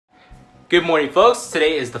Good morning, folks.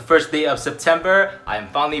 Today is the first day of September. I am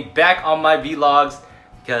finally back on my vlogs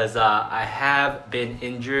because I have been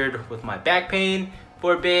injured with my back pain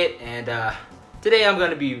for a bit, and today I'm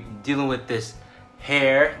going to be dealing with this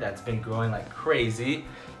hair that's been growing like crazy,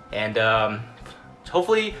 and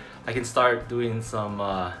hopefully I can start doing some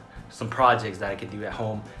projects that I can do at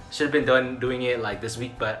home. Should have been doing it like this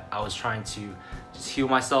week, but I was trying to just heal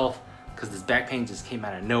myself because this back pain just came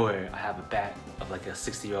out of nowhere. I have a back of like a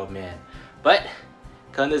 60-year-old man. But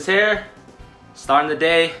cutting this hair, starting the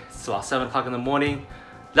day. It's about 7 o'clock in the morning.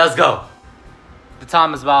 Let's go. The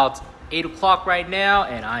time is about 8 o'clock right now,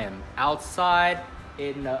 and I am outside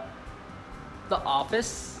in the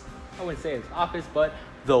office. I wouldn't say it's office, but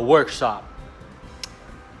the workshop.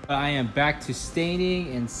 I am back to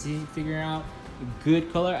staining and figuring out a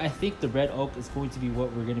good color. I think the red oak is going to be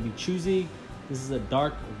what we're going to be choosing. This is a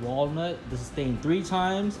dark walnut. This is stained 3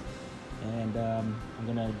 times. And I'm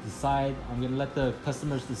gonna let the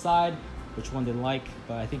customers decide which one they like,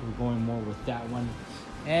 but I think we're going more with that one.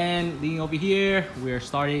 And leading over here, we're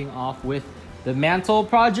starting off with the mantle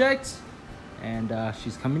project, and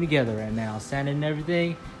she's coming together right now, sanding and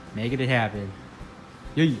everything, making it happen.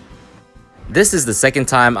 Yeah. This is the second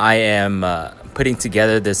time I am putting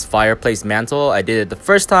together this fireplace mantle. I did it the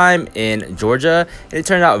first time in Georgia, and it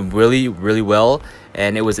turned out really well,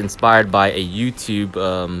 and it was inspired by a YouTube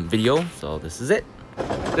video, so this is it.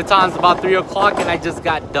 The time's about 3 o'clock, and I just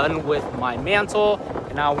got done with my mantle,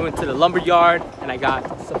 and now we went to the lumber yard and I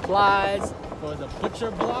got supplies for the butcher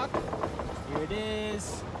block. Here it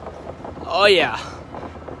is. Oh yeah,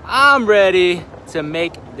 I'm ready to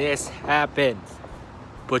make this happen.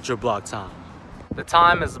 Butcher block time. The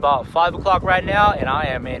time is about 5 o'clock right now, and I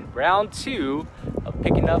am in round 2 of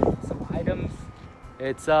picking up some items.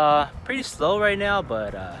 It's pretty slow right now,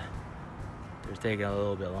 but they're taking a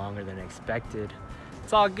little bit longer than expected.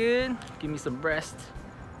 It's all good. Give me some rest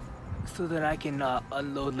so that I can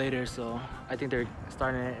unload later. So I think they're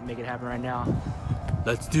starting to make it happen right now.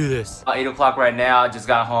 Let's do this. 8 o'clock right now. Just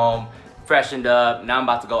got home, freshened up. Now I'm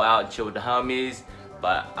about to go out and chill with the homies,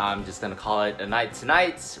 but I'm just gonna call it a night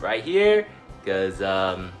tonight right here, because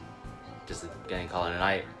just gonna call it a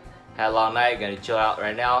night. Had a long night, gonna chill out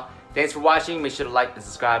right now. Thanks for watching. Make sure to like and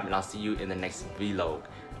subscribe, and I'll see you in the next vlog.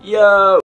 Yo!